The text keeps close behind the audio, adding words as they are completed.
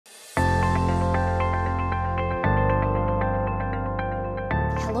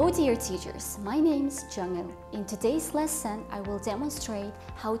dear teachers, my name is Jungil. In today's lesson, I will demonstrate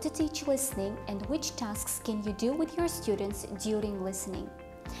how to teach listening and which tasks can you do with your students during listening.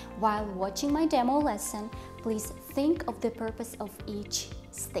 While watching my demo lesson, please think of the purpose of each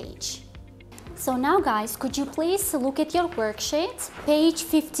stage. So now guys, could you please look at your worksheet, page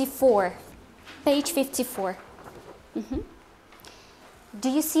 54. Page 54. Do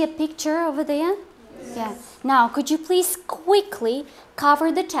you see a picture over there? Yes. Yeah. Now, could you please quickly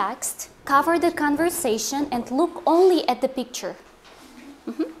cover the text, cover the conversation, and look only at the picture?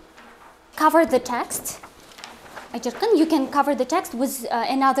 Cover the text. Ajarkan, you can cover the text with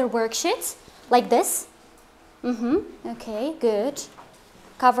another worksheet, like this. Okay, good.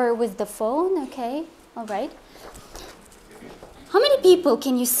 Cover with the phone, okay, all right. How many people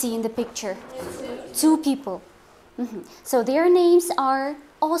can you see in the picture? Two people. So their names are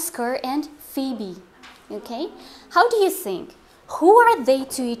Oscar and Phoebe, okay? How do you think? Who are they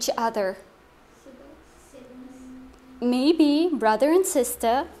to each other? Maybe brother and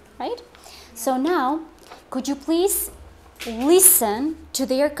sister, right? So now, could you please listen to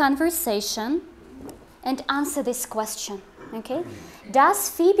their conversation and answer this question, okay? Does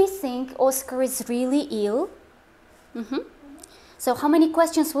Phoebe think Oscar is really ill? So how many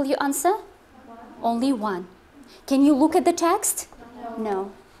questions will you answer? Only one. Can you look at the text?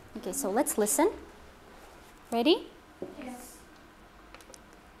 No. Okay, so let's listen. Ready? Yes.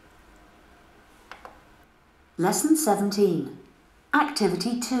 Lesson 17.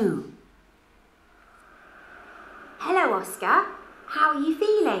 Activity 2. Hello, Oscar. How are you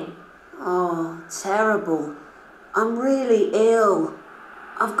feeling? Oh, terrible. I'm really ill.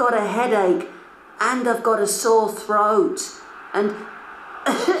 I've got a headache and I've got a sore throat and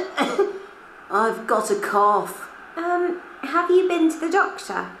I've got a cough. Have you been to the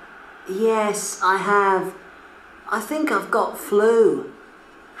doctor? Yes, I have. I think I've got flu.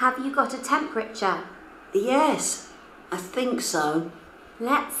 Have you got a temperature? Yes, I think so.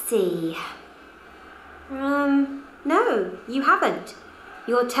 Let's see. No, you haven't.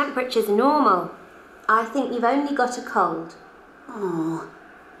 Your temperature's normal. I think you've only got a cold. Oh,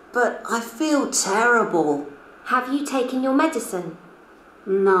 but I feel terrible. Have you taken your medicine?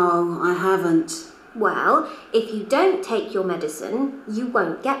 No, I haven't. Well, if you don't take your medicine, you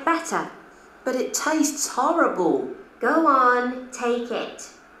won't get better. But it tastes horrible. Go on, take it.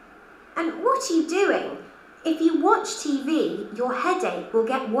 And what are you doing? If you watch TV, your headache will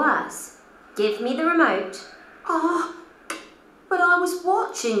get worse. Give me the remote. Oh, but I was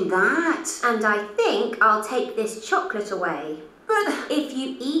watching that. And I think I'll take this chocolate away. But if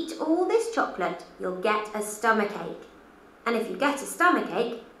you eat all this chocolate, you'll get a stomachache. And if you get a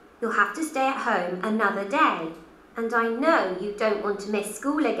stomachache, you'll have to stay at home another day. And I know you don't want to miss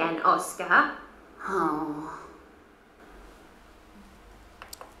school again, Oscar. Oh.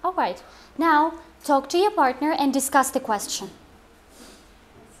 All right. Now, talk to your partner and discuss the question.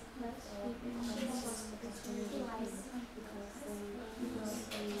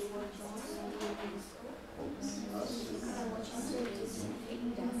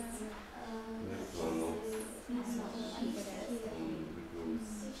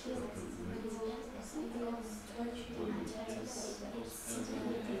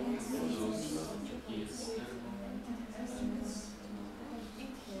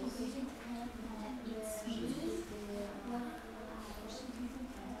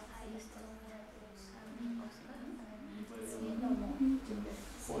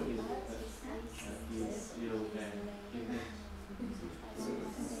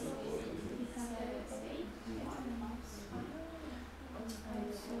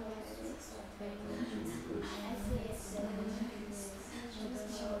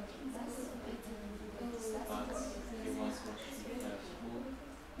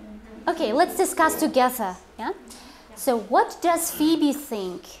 Okay, let's discuss together. Yeah. So, what does Phoebe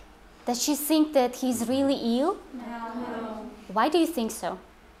think? Does she think that he's really ill? No. Why do you think so?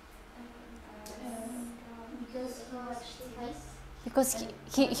 Because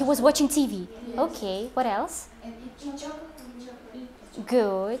he was watching TV. Yes. Okay. What else? And eat chocolate.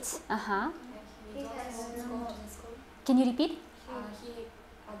 Good. Can you repeat?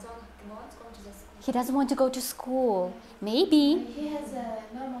 He doesn't want to go to school. Maybe. He has a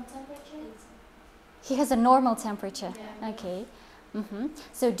normal temperature. He has a normal temperature. Yeah. Okay.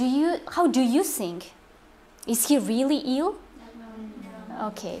 So how do you think? Is he really ill? No.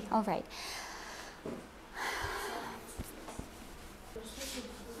 Okay. All right.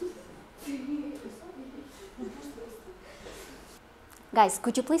 Guys,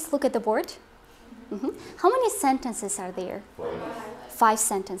 could you please look at the board? How many sentences are there? 5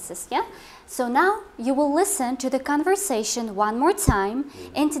 sentences, yeah? So now you will listen to the conversation one more time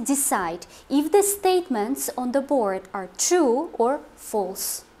and decide if the statements on the board are true or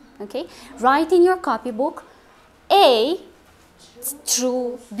false, okay? Write in your copybook A,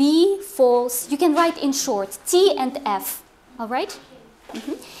 true, B, false. You can write in short, T and F, all right?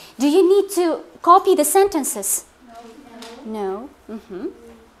 Do you need to copy the sentences? No.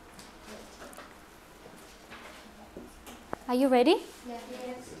 Are you ready?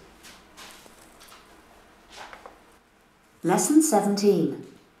 Lesson 17.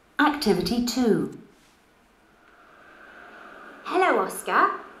 Activity 2. Hello, Oscar.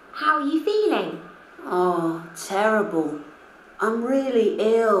 How are you feeling? Oh, terrible. I'm really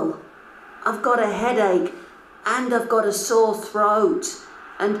ill. I've got a headache and I've got a sore throat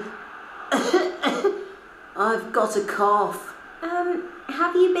and I've got a cough.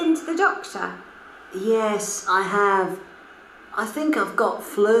 Have you been to the doctor? Yes, I have. I think I've got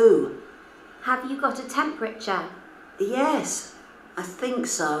flu. Have you got a temperature? Yes, I think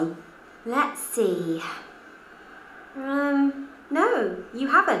so. Let's see. No, you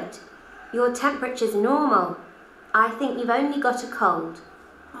haven't. Your temperature's normal. I think you've only got a cold.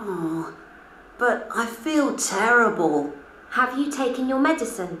 Oh, but I feel terrible. Have you taken your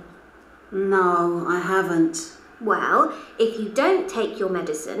medicine? No, I haven't. Well, if you don't take your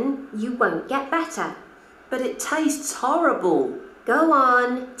medicine, you won't get better. But it tastes horrible. Go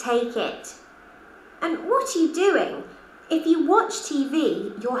on, take it. And what are you doing? If you watch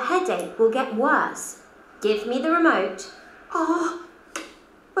TV, your headache will get worse. Give me the remote. Oh,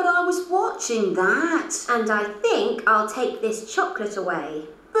 but I was watching that. And I think I'll take this chocolate away.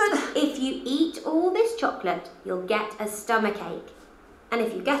 But If you eat all this chocolate, you'll get a stomachache. And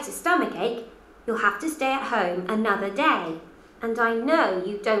if you get a stomachache, you'll have to stay at home another day. And I know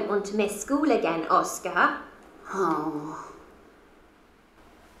you don't want to miss school again, Oscar. oh,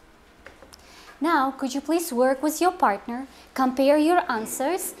 Now, could you please work with your partner, compare your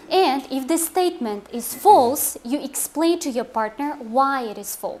answers, and if the statement is false, you explain to your partner why it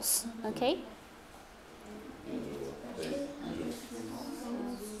is false, okay?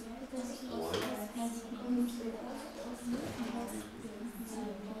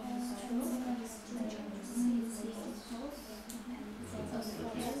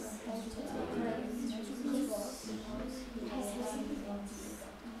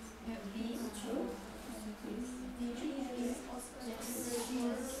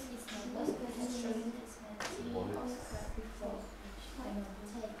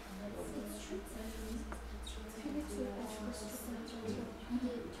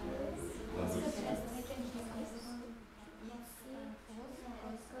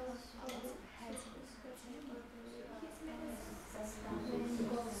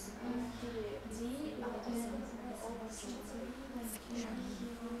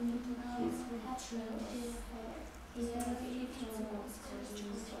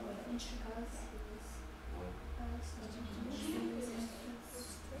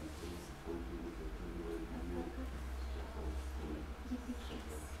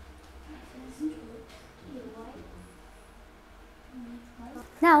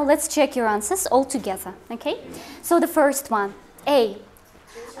 Now let's check your answers all together, okay? So the first one, A.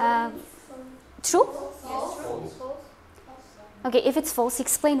 True? Okay, if it's false,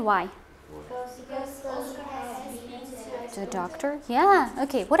 explain why. The doctor? Yeah,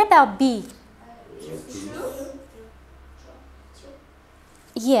 okay. What about B?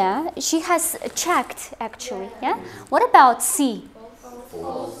 Yeah, she has checked actually, yeah? What about C?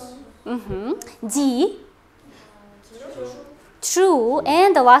 D? True.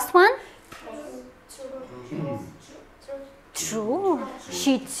 And the last one? True.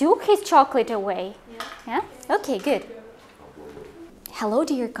 She took his chocolate away. Yeah? Okay, good. Hello,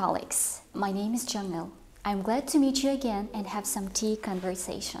 dear colleagues. My name is Jamil. I'm glad to meet you again and have some tea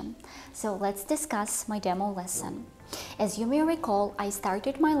conversation. So let's discuss my demo lesson. As you may recall, I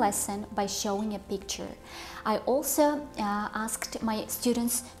started my lesson by showing a picture. I also asked my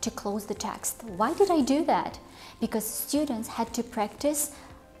students to close the text. Why did I do that? Because students had to practice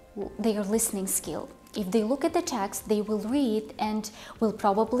their listening skill. If they look at the text, they will read and will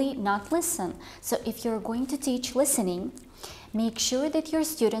probably not listen. So if you're going to teach listening, make sure that your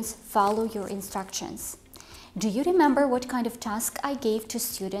students follow your instructions. Do you remember what kind of task I gave to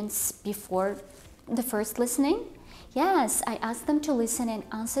students before the first listening? Yes, I asked them to listen and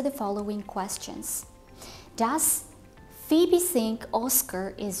answer the following questions. Does Phoebe think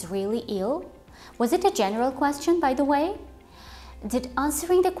Oscar is really ill? Was it a general question, by the way? Did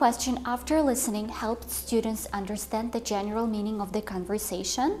answering the question after listening help students understand the general meaning of the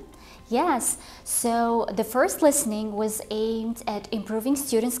conversation? Yes, so the first listening was aimed at improving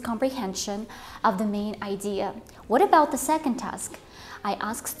students' comprehension of the main idea. What about the second task? I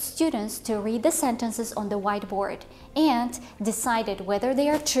asked students to read the sentences on the whiteboard and decided whether they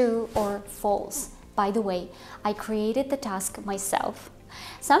are true or false. By the way, I created the task myself.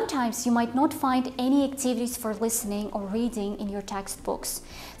 Sometimes you might not find any activities for listening or reading in your textbooks.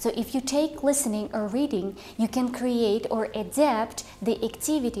 So if you take listening or reading, you can create or adapt the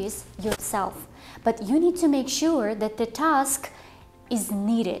activities yourself. But you need to make sure that the task is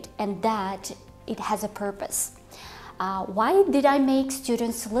needed and that it has a purpose. Why did I make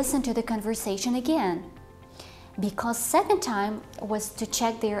students listen to the conversation again? Because second time was to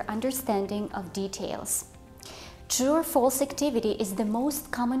check their understanding of details. True or false activity is the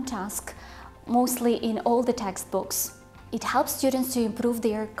most common task, mostly in all the textbooks. It helps students to improve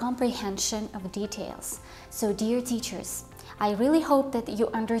their comprehension of details. So dear teachers, I really hope that you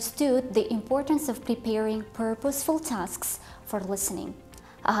understood the importance of preparing purposeful tasks for listening.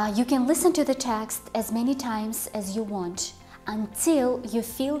 You can listen to the text as many times as you want until you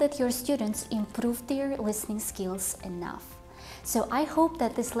feel that your students improved their listening skills enough. So I hope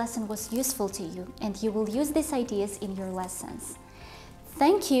that this lesson was useful to you and you will use these ideas in your lessons.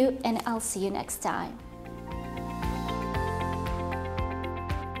 Thank you, and I'll see you next time.